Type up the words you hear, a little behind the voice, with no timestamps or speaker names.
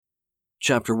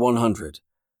Chapter 100.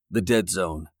 The Dead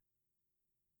Zone.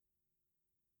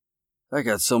 I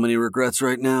got so many regrets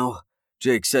right now,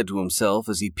 Jake said to himself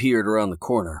as he peered around the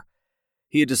corner.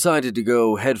 He had decided to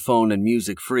go headphone and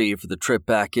music free for the trip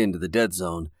back into the Dead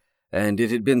Zone, and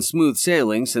it had been smooth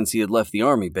sailing since he had left the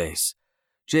army base.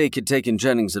 Jake had taken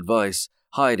Jennings' advice,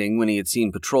 hiding when he had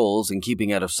seen patrols and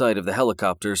keeping out of sight of the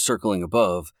helicopters circling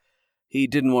above. He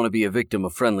didn't want to be a victim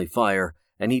of friendly fire,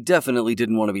 and he definitely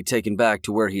didn't want to be taken back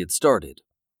to where he had started.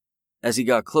 As he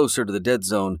got closer to the Dead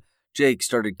Zone, Jake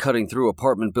started cutting through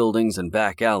apartment buildings and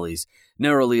back alleys,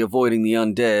 narrowly avoiding the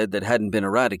undead that hadn't been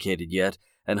eradicated yet,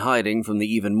 and hiding from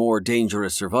the even more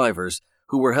dangerous survivors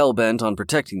who were hell-bent on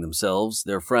protecting themselves,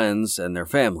 their friends, and their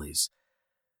families.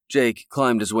 Jake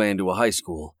climbed his way into a high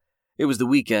school. It was the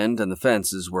weekend and the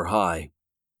fences were high.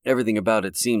 Everything about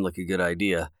it seemed like a good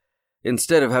idea.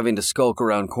 Instead of having to skulk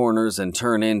around corners and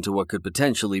turn into what could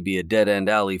potentially be a dead-end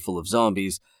alley full of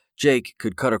zombies, Jake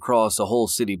could cut across a whole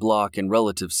city block in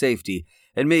relative safety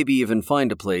and maybe even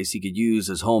find a place he could use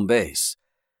as home base.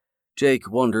 Jake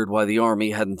wondered why the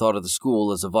army hadn't thought of the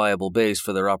school as a viable base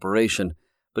for their operation,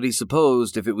 but he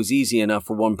supposed if it was easy enough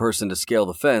for one person to scale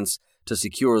the fence, to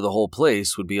secure the whole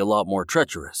place would be a lot more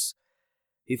treacherous.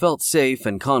 He felt safe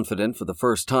and confident for the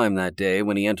first time that day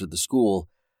when he entered the school,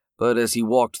 but as he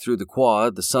walked through the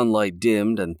quad, the sunlight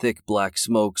dimmed and thick black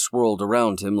smoke swirled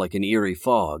around him like an eerie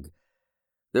fog.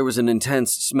 There was an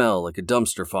intense smell like a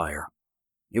dumpster fire.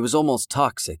 It was almost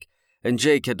toxic, and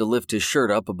Jake had to lift his shirt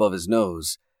up above his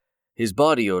nose. His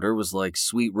body odor was like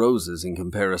sweet roses in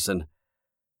comparison.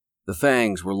 The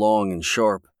fangs were long and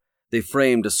sharp. They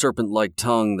framed a serpent-like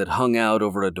tongue that hung out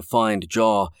over a defined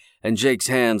jaw, and Jake's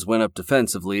hands went up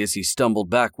defensively as he stumbled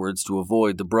backwards to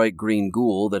avoid the bright green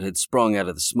ghoul that had sprung out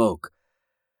of the smoke.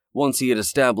 Once he had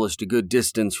established a good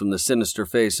distance from the sinister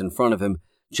face in front of him,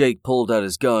 Jake pulled out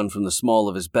his gun from the small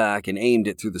of his back and aimed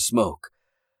it through the smoke.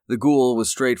 The ghoul was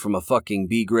straight from a fucking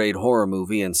B-grade horror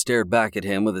movie and stared back at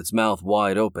him with its mouth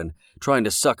wide open, trying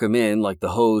to suck him in like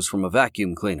the hose from a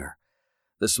vacuum cleaner.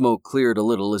 The smoke cleared a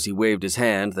little as he waved his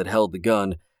hand that held the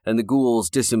gun, and the ghoul's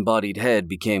disembodied head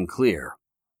became clear.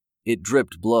 It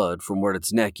dripped blood from where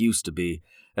its neck used to be,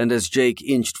 and as Jake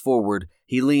inched forward,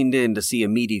 he leaned in to see a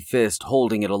meaty fist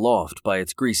holding it aloft by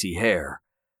its greasy hair.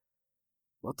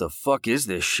 "What the fuck is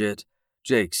this shit?"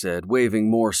 Jake said, waving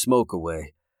more smoke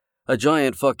away. A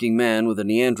giant fucking man with a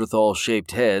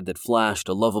Neanderthal-shaped head that flashed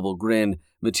a lovable grin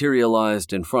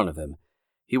materialized in front of him.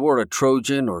 He wore a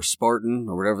Trojan or Spartan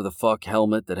or whatever the fuck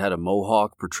helmet that had a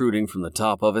mohawk protruding from the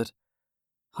top of it.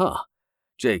 "Huh,"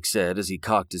 Jake said as he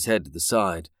cocked his head to the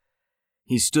side.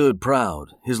 He stood proud,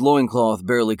 his loincloth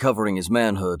barely covering his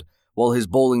manhood, while his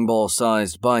bowling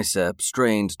ball-sized bicep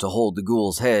strained to hold the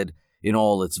ghoul's head in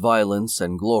all its violence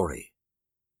and glory.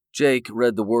 Jake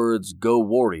read the words "Go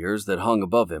Warriors" that hung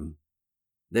above him.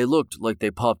 They looked like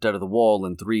they popped out of the wall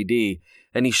in 3D,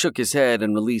 and he shook his head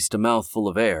and released a mouthful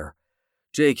of air.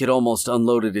 Jake had almost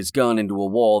unloaded his gun into a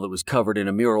wall that was covered in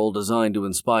a mural designed to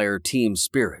inspire team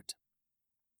spirit.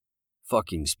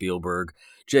 "Fucking Spielberg,"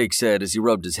 Jake said as he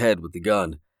rubbed his head with the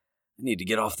gun. "I need to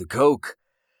get off the coke."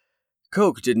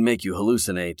 Coke didn't make you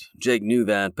hallucinate. Jake knew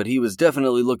that, but he was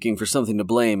definitely looking for something to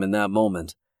blame in that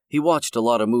moment. He watched a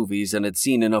lot of movies and had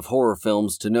seen enough horror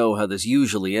films to know how this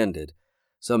usually ended.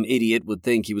 Some idiot would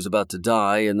think he was about to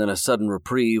die, and then a sudden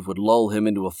reprieve would lull him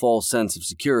into a false sense of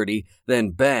security,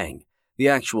 then bang! The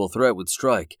actual threat would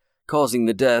strike, causing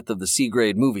the death of the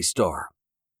C-grade movie star.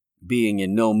 Being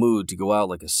in no mood to go out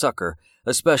like a sucker,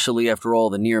 especially after all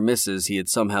the near misses he had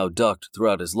somehow ducked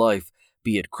throughout his life,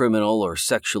 be it criminal or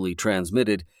sexually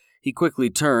transmitted, he quickly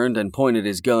turned and pointed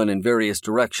his gun in various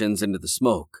directions into the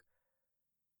smoke.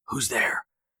 "Who's there?"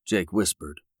 Jake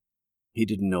whispered. He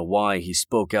didn't know why he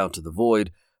spoke out to the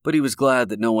void, but he was glad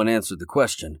that no one answered the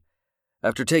question.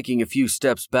 After taking a few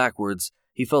steps backwards,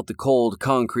 he felt the cold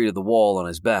concrete of the wall on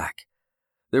his back.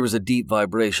 There was a deep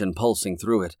vibration pulsing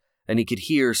through it, and he could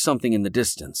hear something in the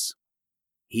distance.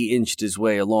 He inched his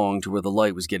way along to where the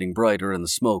light was getting brighter and the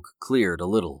smoke cleared a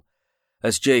little.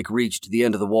 As Jake reached the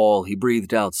end of the wall, he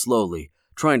breathed out slowly,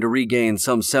 trying to regain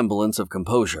some semblance of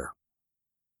composure.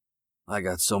 "I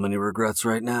got so many regrets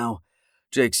right now,"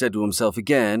 Jake said to himself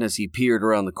again as he peered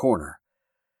around the corner.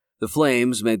 The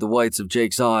flames made the whites of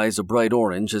Jake's eyes a bright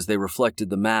orange as they reflected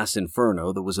the mass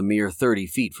inferno that was a mere 30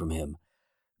 feet from him.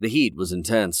 The heat was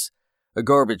intense. A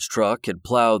garbage truck had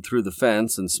plowed through the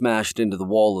fence and smashed into the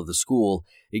wall of the school,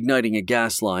 igniting a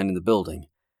gas line in the building.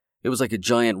 It was like a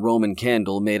giant Roman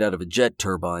candle made out of a jet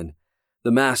turbine.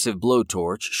 The massive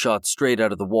blowtorch shot straight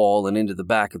out of the wall and into the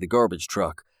back of the garbage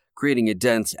truck, creating a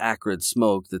dense, acrid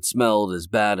smoke that smelled as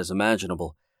bad as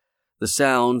imaginable. The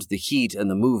sound, the heat, and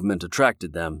the movement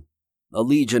attracted them. A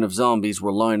legion of zombies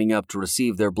were lining up to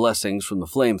receive their blessings from the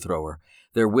flamethrower,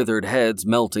 their withered heads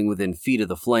melting within feet of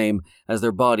the flame as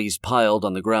their bodies piled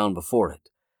on the ground before it.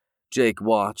 Jake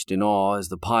watched in awe as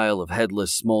the pile of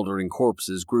headless, smoldering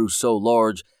corpses grew so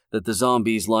large that the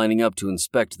zombies lining up to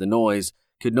inspect the noise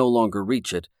could no longer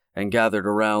reach it and gathered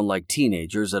around like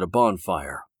teenagers at a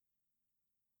bonfire.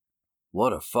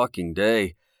 "What a fucking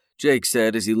day," Jake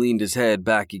said as he leaned his head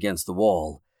back against the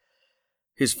wall.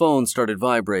 His phone started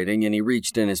vibrating and he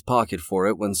reached in his pocket for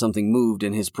it when something moved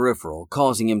in his peripheral,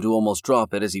 causing him to almost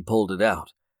drop it as he pulled it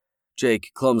out.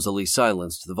 Jake clumsily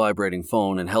silenced the vibrating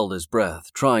phone and held his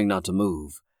breath, trying not to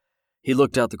move. He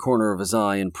looked out the corner of his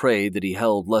eye and prayed that he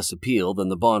held less appeal than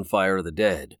the bonfire of the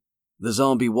dead. The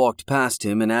zombie walked past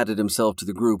him and added himself to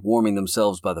the group warming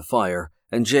themselves by the fire,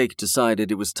 and Jake decided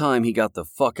it was time he got the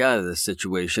fuck out of this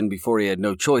situation before he had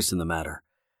no choice in the matter.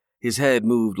 His head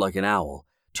moved like an owl,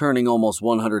 turning almost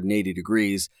 180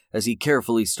 degrees as he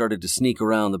carefully started to sneak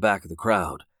around the back of the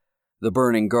crowd. The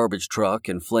burning garbage truck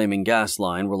and flaming gas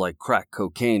line were like crack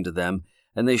cocaine to them,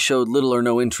 and they showed little or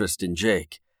no interest in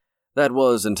Jake. That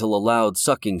was until a loud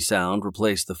sucking sound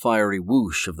replaced the fiery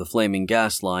whoosh of the flaming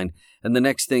gas line, and the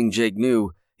next thing Jake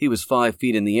knew, he was 5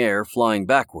 feet in the air, flying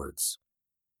backwards.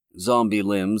 Zombie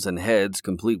limbs and heads,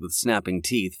 complete with snapping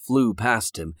teeth, flew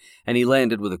past him, and he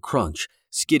landed with a crunch,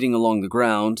 skidding along the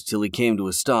ground till he came to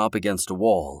a stop against a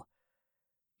wall.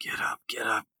 "Get up, get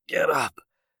up, get up,"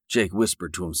 Jake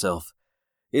whispered to himself.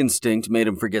 Instinct made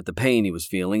him forget the pain he was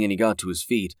feeling, and he got to his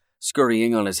feet,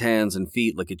 scurrying on his hands and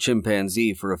feet like a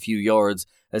chimpanzee for a few yards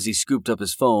as he scooped up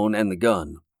his phone and the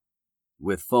gun.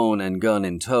 With phone and gun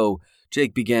in tow,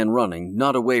 Jake began running,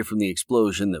 not away from the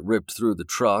explosion that ripped through the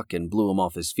truck and blew him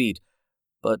off his feet,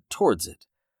 but towards it.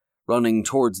 Running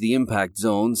towards the impact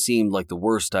zone seemed like the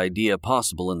worst idea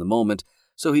possible in the moment,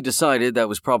 so he decided that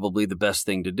was probably the best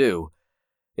thing to do.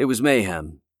 It was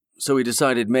mayhem, so he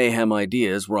decided mayhem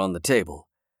ideas were on the table.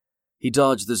 He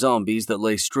dodged the zombies that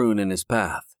lay strewn in his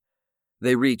path.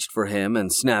 They reached for him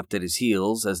and snapped at his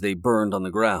heels as they burned on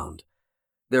the ground.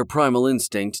 Their primal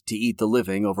instinct to eat the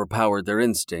living overpowered their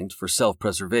instinct for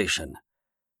self-preservation.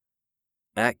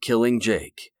 At Killing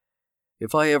Jake.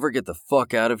 If I ever get the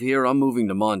fuck out of here, I'm moving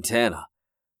to Montana.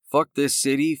 Fuck this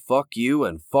city, fuck you,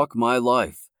 and fuck my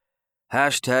life.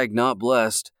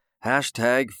 #NotBlessed.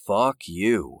 #fuck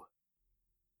you.